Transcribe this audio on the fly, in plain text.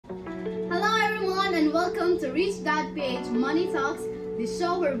and welcome to RichDadph Money Talks, the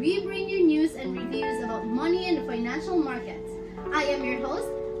show where we bring you news and reviews about money and the financial markets. I am your host,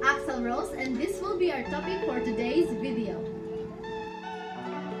 Axel Rose, and this will be our topic for today's video.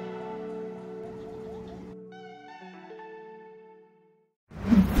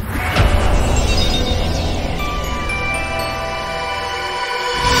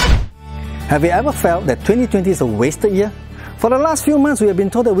 Have you ever felt that 2020 is a wasted year? For the last few months, we have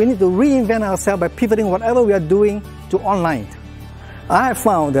been told that we need to reinvent ourselves by pivoting whatever we are doing to online. I have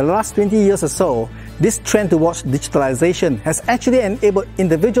found that the last 20 years or so, this trend towards digitalization has actually enabled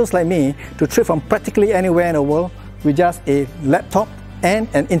individuals like me to trade from practically anywhere in the world with just a laptop and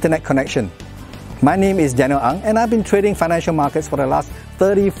an internet connection. My name is Daniel Ang, and I've been trading financial markets for the last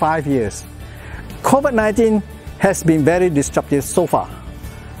 35 years. COVID-19 has been very disruptive so far.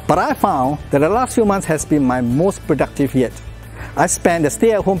 But I found that the last few months has been my most productive yet. I spent the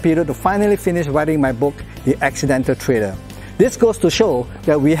stay-at-home period to finally finish writing my book, The Accidental Trader. This goes to show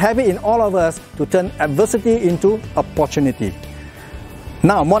that we have it in all of us to turn adversity into opportunity.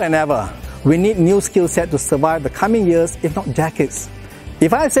 Now, more than ever, we need new skill set to survive the coming years, if not decades.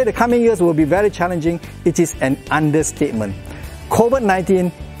 If I say the coming years will be very challenging, it is an understatement.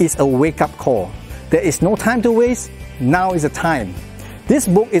 COVID-19 is a wake-up call. There is no time to waste. Now is the time. This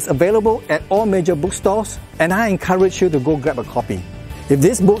book is available at all major bookstores, and I encourage you to go grab a copy. If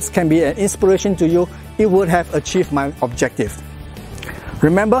these books can be an inspiration to you, it would have achieved my objective.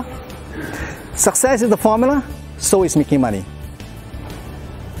 Remember, success is the formula, so is making money.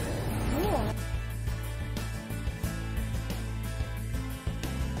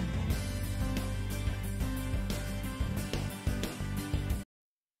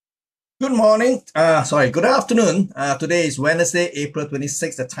 Good morning, good afternoon. Today is Wednesday, April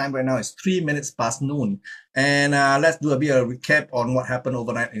 26th. The time right now is 3 minutes past noon. And let's do a bit of a recap on what happened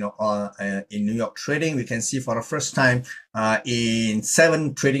overnight, in New York trading. We can see for the first time in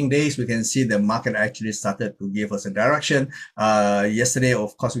 7 trading days, we can see the market actually started to give us a direction. Yesterday,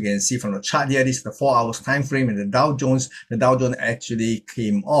 of course, we can see from the chart here, this is the 4 hours time frame in the Dow Jones. The Dow Jones actually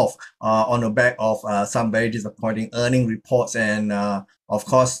came off on the back of some very disappointing earning reports, and of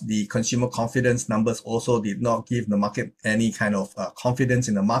course, the consumer confidence numbers also did not give the market any kind of confidence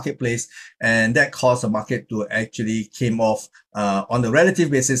in the marketplace, and that caused the market to actually came off on the relative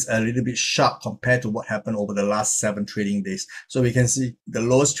basis a little bit sharp compared to what happened over the last 7 trading days. So we can see the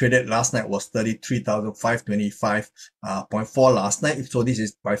lowest traded last night was 33,525.4 last night. So this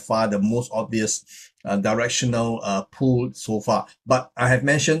is by far the most obvious directional pull so far. But I have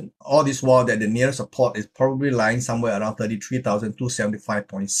mentioned all this while that the nearest support is probably lying somewhere around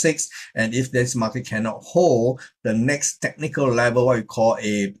 33,275.6, and if this market cannot hold the next technical level, what we call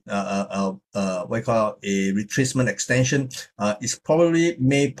a retracement extension,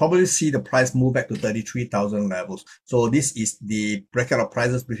 may probably see the price move back to 33,000 levels. So this is the bracket of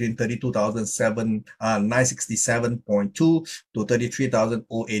prices between 32,967.2 to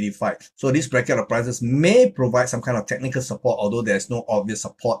 33,085. So this bracket of prices may provide some kind of technical support, although there's no obvious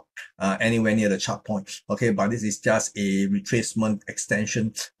support anywhere near the chart point. Okay, but this is just a retracement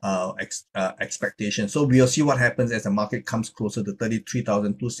extension expectation. So we'll see what happens as the market comes closer to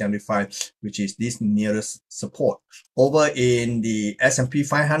 33,275, which is this nearest support. Over in the S&P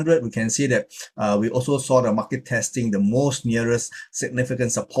 500, we can see that we also saw the market testing the most nearest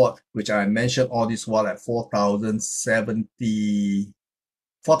significant support, which I mentioned all this while at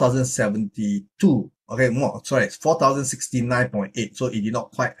 4,072. Okay, 4,069.8. So it did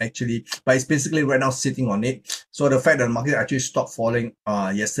not quite actually, but it's basically right now sitting on it. So the fact that the market actually stopped falling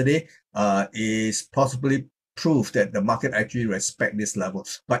yesterday is possibly proof that the market actually respect this level.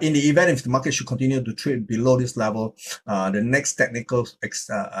 But in the event if the market should continue to trade below this level, the next technical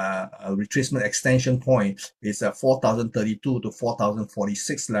retracement extension point is 4,032 to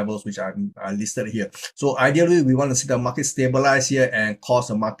 4,046 levels, which are listed here. So ideally, we want to see the market stabilize here and cause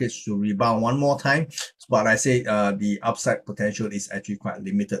the markets to rebound one more time. But I say the upside potential is actually quite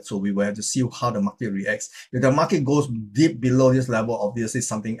limited. So we will have to see how the market reacts. If the market goes deep below this level, obviously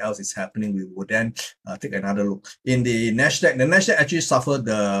something else is happening. We will then take another look. In the Nasdaq actually suffered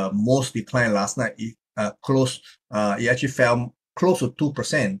the most decline last night. It actually fell close to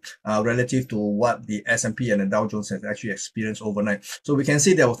 2% relative to what the S&P and the Dow Jones has actually experienced overnight. So we can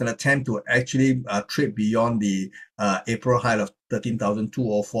see there was an attempt to actually trade beyond the April high of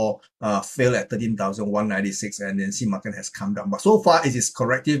 13,204, failed at 13,196, and then see market has come down. But so far it is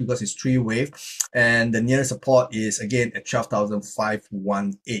corrective because it's three wave, and the nearest support is again at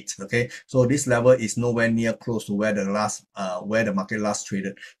 12,518. Okay, so this level is nowhere near close to where the market last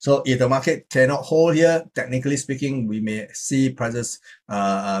traded. So if the market cannot hold here, technically speaking, we may see prices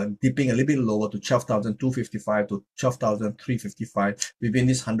dipping a little bit lower to 12,255 to 12,355 within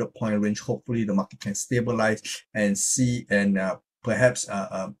this 100-point range. Hopefully the market can stabilize and see and perhaps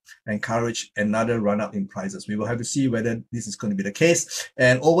encourage another run up in prices. We will have to see whether this is going to be the case.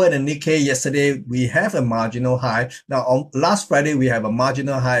 And over the Nikkei yesterday, we have a marginal high. Now on last Friday, we have a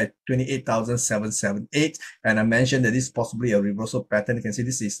marginal high at 28,778. And I mentioned that this is possibly a reversal pattern. You can see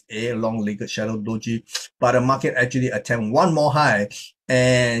this is a long-legged shadow doji, but the market actually attempt one more high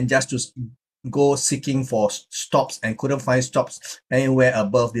and just to go seeking for stops and couldn't find stops anywhere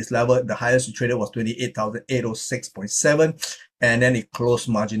above this level. The highest we traded was 28,806.7, and then it closed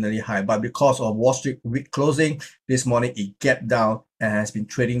marginally high. But because of Wall Street week closing this morning, it gapped down and has been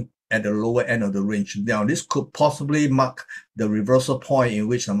trading at the lower end of the range. Now, this could possibly mark the reversal point in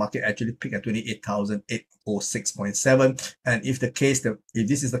which the market actually peaked at 28,806.7. And if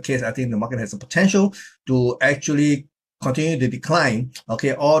this is the case, I think the market has the potential to actually continue to decline,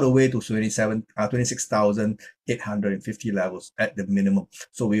 okay, all the way to 26,850 levels at the minimum.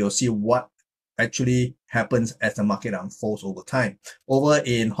 So we will see what actually happens as the market unfolds over time. Over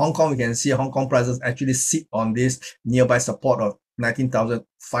in Hong Kong, we can see Hong Kong prices actually sit on this nearby support of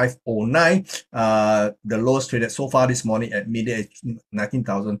 19,509. The lowest traded so far this morning at midday is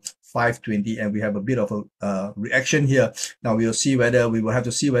 19,520, and we have a bit of a reaction here. Now we will have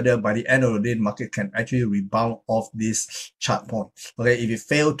to see whether by the end of the day, the market can actually rebound off this chart point. Okay, if it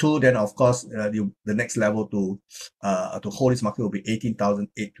fail to, then of course the next level to hold this market will be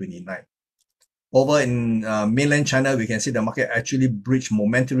 18,829. Over in mainland China, we can see the market actually breached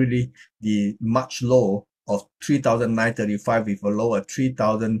momentarily the March low of 3,935 with a low of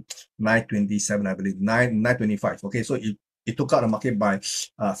 3,927, I believe, 925. Okay, so it took out the market by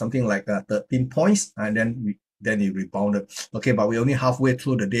something like 13 points, and then it rebounded. Okay, but we're only halfway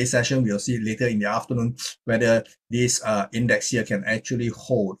through the day session. We'll see later in the afternoon whether this index here can actually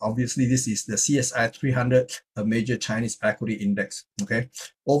hold. Obviously, this is the CSI 300, a major Chinese equity index. Okay,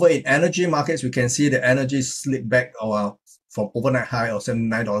 over in energy markets, we can see the energy slipped back from overnight high of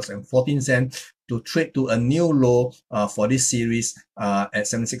 $79.14 to trade to a new low for this series at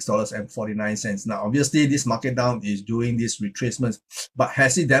 $76.49. Now, obviously, this market down is doing these retracements, but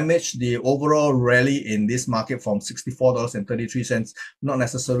has it damaged the overall rally in this market from $64.33? Not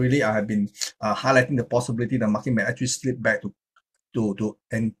necessarily. I have been highlighting the possibility the market may actually slip back to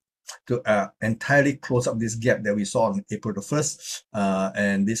entirely close up this gap that we saw on April the 1st,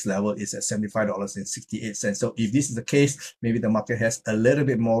 and this level is at $75.68. So if this is the case, maybe the market has a little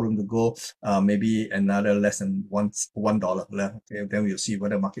bit more room to go, maybe another less than $1 left. Okay, then we'll see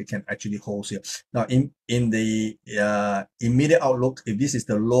whether the market can actually hold here. Now, in the immediate outlook, if this is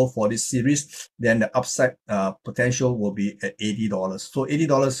the low for this series, then the upside potential will be at $80. So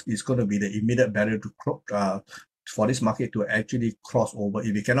 $80 is going to be the immediate barrier to for this market to actually cross over.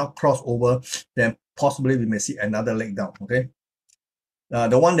 If we cannot cross over, then possibly we may see another leg down. Okay.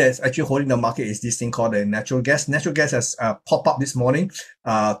 The one that's actually holding the market is this thing called the natural gas. Natural gas has popped up this morning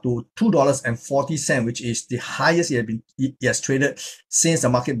to $2.40, which is the highest it has traded since the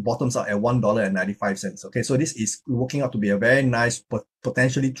market bottoms out at $1.95. Okay, so this is working out to be a very nice,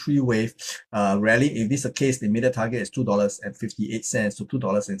 potentially three-wave rally. If this is the case, the immediate target is $2.58 to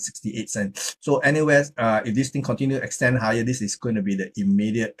 $2.68. So anywhere, if this thing continue to extend higher, this is going to be the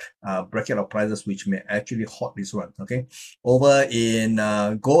immediate bracket of prices which may actually halt this run. Okay, over in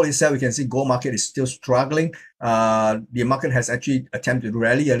gold itself, we can see gold market is still struggling. The market has actually attempted to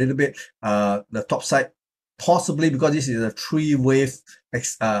rally a little bit. The top side, possibly because this is a three-wave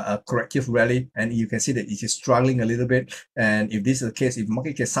corrective rally, and you can see that it is struggling a little bit. And if this is the case, if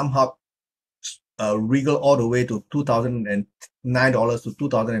market can somehow wriggle all the way to $2,009 to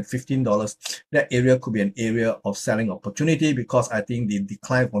 $2,015, that area could be an area of selling opportunity, because I think the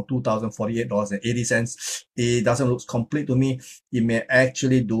decline from $2,048.80, it doesn't look complete to me. It may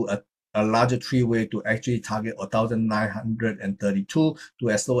actually do a larger three-way to actually target $1,932 to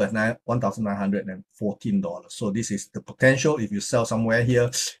as low as $1,914. So this is the potential. If you sell somewhere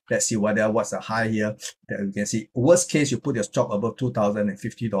here, let's see what's the high here that you can see. Worst case, you put your stop above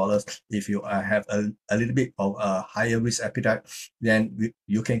 $2,050. If you have a little bit of a higher risk appetite, then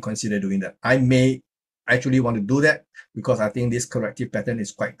you can consider doing that. I may actually want to do that because I think this corrective pattern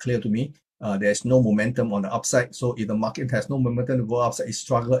is quite clear to me. there's no momentum on the upside. So if the market has no momentum to go upside, it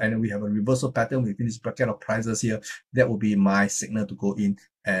struggle, and we have a reversal pattern within this bracket of prices here, that will be my signal to go in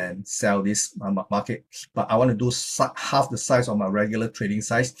and sell this market. But I want to do half the size of my regular trading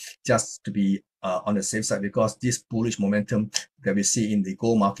size just to be on the safe side, because this bullish momentum that we see in the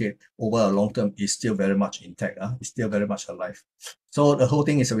gold market over a long term is still very much intact. It's still very much alive. So the whole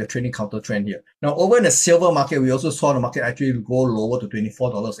thing is we're trading counter trend here. Now over in the silver market, we also saw the market actually go lower to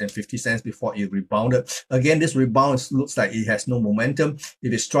 $24.50 before it rebounded. Again, this rebound looks like it has no momentum.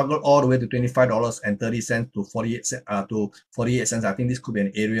 If it struggled all the way to $25.30 to 48 cents, I think this could be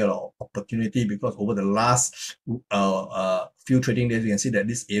an area of opportunity, because over the last few trading days, you can see that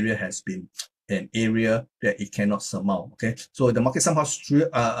this area has been an area that it cannot surmount. Okay, so if the market somehow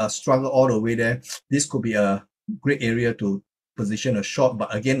struggle all the way there, this could be a great area to position a short.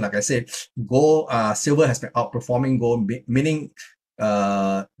 But again, like I said, gold, silver has been outperforming gold, meaning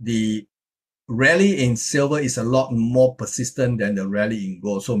the rally in silver is a lot more persistent than the rally in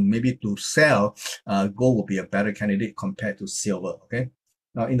gold. So maybe to sell, gold will be a better candidate compared to silver. Okay.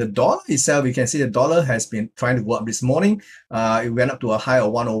 Now, in the dollar itself, we can see the dollar has been trying to go up this morning. It went up to a high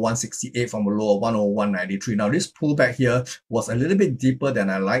of 101.68 from a low of 101.93. Now, this pullback here was a little bit deeper than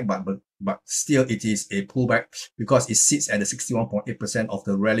I like, but still it is a pullback because it sits at the 61.8% of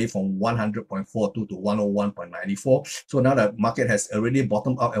the rally from 100.42 to 101.94. So now the market has already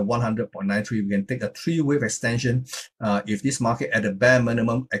bottomed out at 100.93. We can take a 3-wave extension. If this market at the bare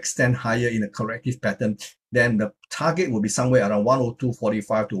minimum extend higher in a corrective pattern, then the target will be somewhere around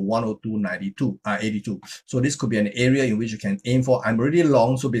 102.45 to 102.82. So this could be an area in which you can aim for. I'm already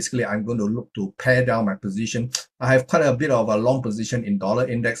long, so basically I'm going to look to pare down my position. I have quite a bit of a long position in dollar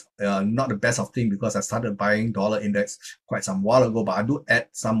index. Not the best of things because I started buying dollar index quite some while ago, but I do add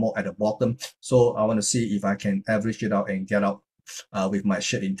some more at the bottom. So I want to see if I can average it out and get out with my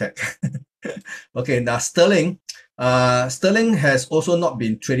shit intact. Okay, now sterling. Sterling has also not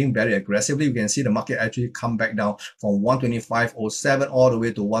been trading very aggressively. You can see the market actually come back down from 125.07 all the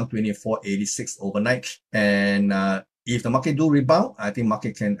way to 124.86 overnight. And if the market do rebound, I think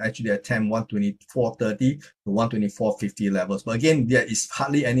market can actually attempt 124.30 to 124.50 levels. But again, there is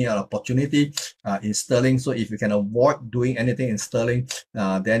hardly any other opportunity in sterling. So if you can avoid doing anything in sterling,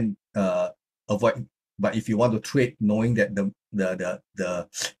 then avoid. But if you want to trade knowing that the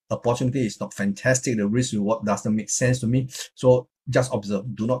opportunity is not fantastic, the risk reward doesn't make sense to me, so just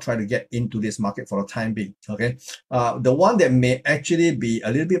observe. Do not try to get into this market for the time being. Okay, the one that may actually be a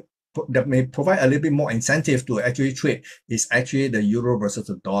little bit, that may provide a little bit more incentive to actually trade is actually the euro versus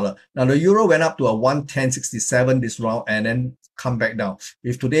the dollar. Now the euro went up to a 110.67 this round and then come back down.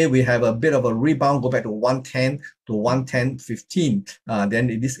 If today we have a bit of a rebound, go back to 110 to 110.15,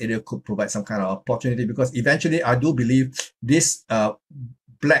 then this area could provide some kind of opportunity, because eventually I do believe this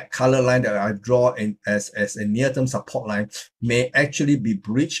black color line that I draw in as a near-term support line may actually be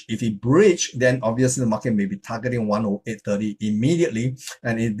breached. If it breach, then obviously the market may be targeting 108.30 immediately,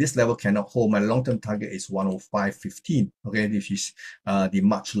 and if this level cannot hold, my long-term target is 105.15. Okay, this is the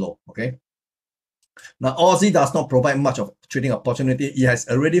March low. Okay. Now, Aussie does not provide much of trading opportunity. It has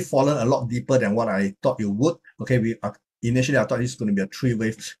already fallen a lot deeper than what I thought it would. Okay, initially I thought this was going to be a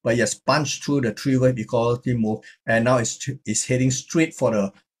 3-wave, but it has punched through the 3-wave equality move, and now it's heading straight for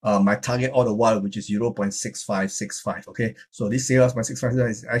the my target all the while, which is 0.6565. Okay, so this 0.65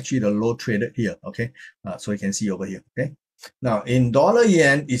 is actually the low traded here. Okay, so you can see over here. Okay. Now, in dollar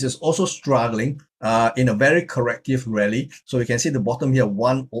yen, it is also struggling in a very corrective rally. So you can see the bottom here,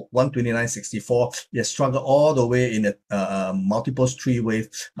 129.64. It has struggled all the way in a multiple 3-wave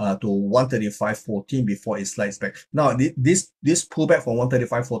to 135.14 before it slides back. Now, this pullback from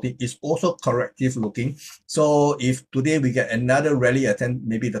 135.14 is also corrective looking. So if today we get another rally attempt,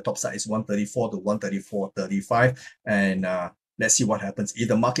 maybe the top side is 134 to 134.35, and let's see what happens. If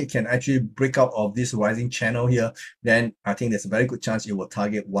the market can actually break out of this rising channel here, then I think there's a very good chance it will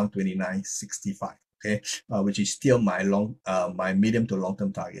target 129.65. Okay, which is still my my medium to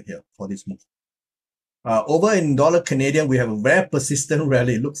long-term target here for this move. Over in dollar Canadian, we have a very persistent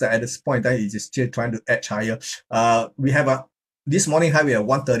rally. It looks like at this point in time, it's still trying to edge higher. We have this morning high, we have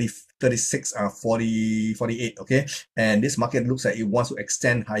 136.48. Okay, and this market looks like it wants to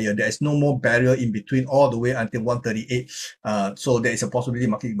extend higher. There is no more barrier in between all the way until 138. So there is a possibility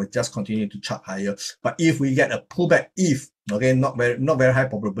market will just continue to chart higher. But if we get a pullback, okay, not very high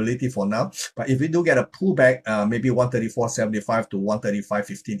probability for now, but if we do get a pullback, maybe 134.75 to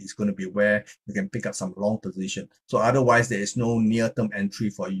 135.15 is going to be where you can pick up some long position. So otherwise, there is no near-term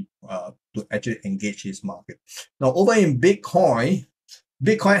entry for you to actually engage this market. Now, over in Bitcoin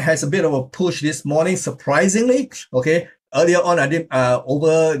has a bit of a push this morning, surprisingly. Okay, earlier on, I did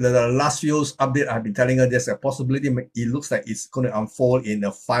over the last few update, I've been telling her there's a possibility. It looks like it's going to unfold in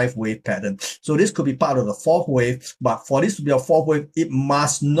a 5-wave pattern. So this could be part of the 4th wave, but for this to be a 4th wave, it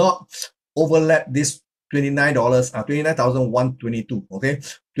must not overlap this $29,122. Okay,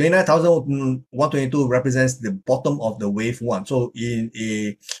 29,122 represents the bottom of the wave 1. So in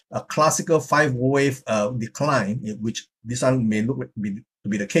a classical 5-wave decline, which this one may look to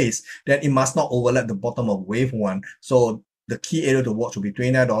be the case, then it must not overlap the bottom of wave 1. So the key area to watch will be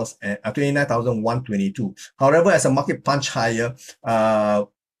 $29,122. However, as the market punch higher, the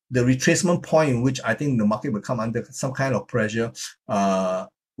retracement point in which I think the market will come under some kind of pressure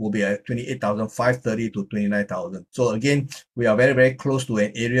will be at 28,530 to 29,000. So again, we are very, very close to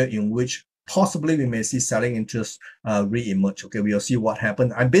an area in which possibly we may see selling interest re-emerge. Okay, we'll see what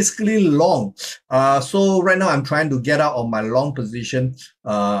happens. I'm basically long. So right now I'm trying to get out of my long position.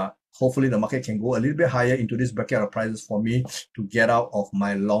 Hopefully the market can go a little bit higher into this bracket of prices for me to get out of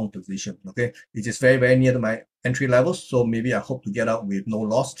my long position. Okay, it is very, very near to my entry levels. So maybe I hope to get out with no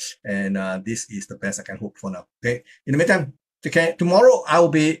loss. And this is the best I can hope for now. Okay, in the meantime, okay, tomorrow I will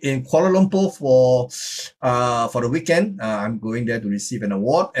be in Kuala Lumpur for the weekend. I'm going there to receive an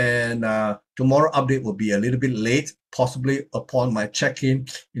award, and tomorrow update will be a little bit late, possibly upon my check-in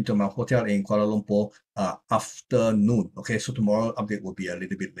into my hotel in Kuala Lumpur afternoon. Okay, so tomorrow update will be a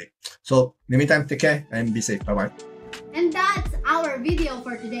little bit late. So in the meantime, take care and be safe. Bye-bye. And that's our video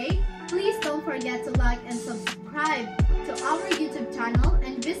for today. Please don't forget to like and subscribe to our YouTube channel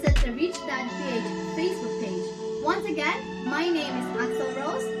and visit the RichDadph Facebook page. Once again, my name is Axel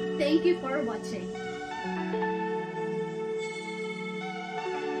Rose. Thank you for watching.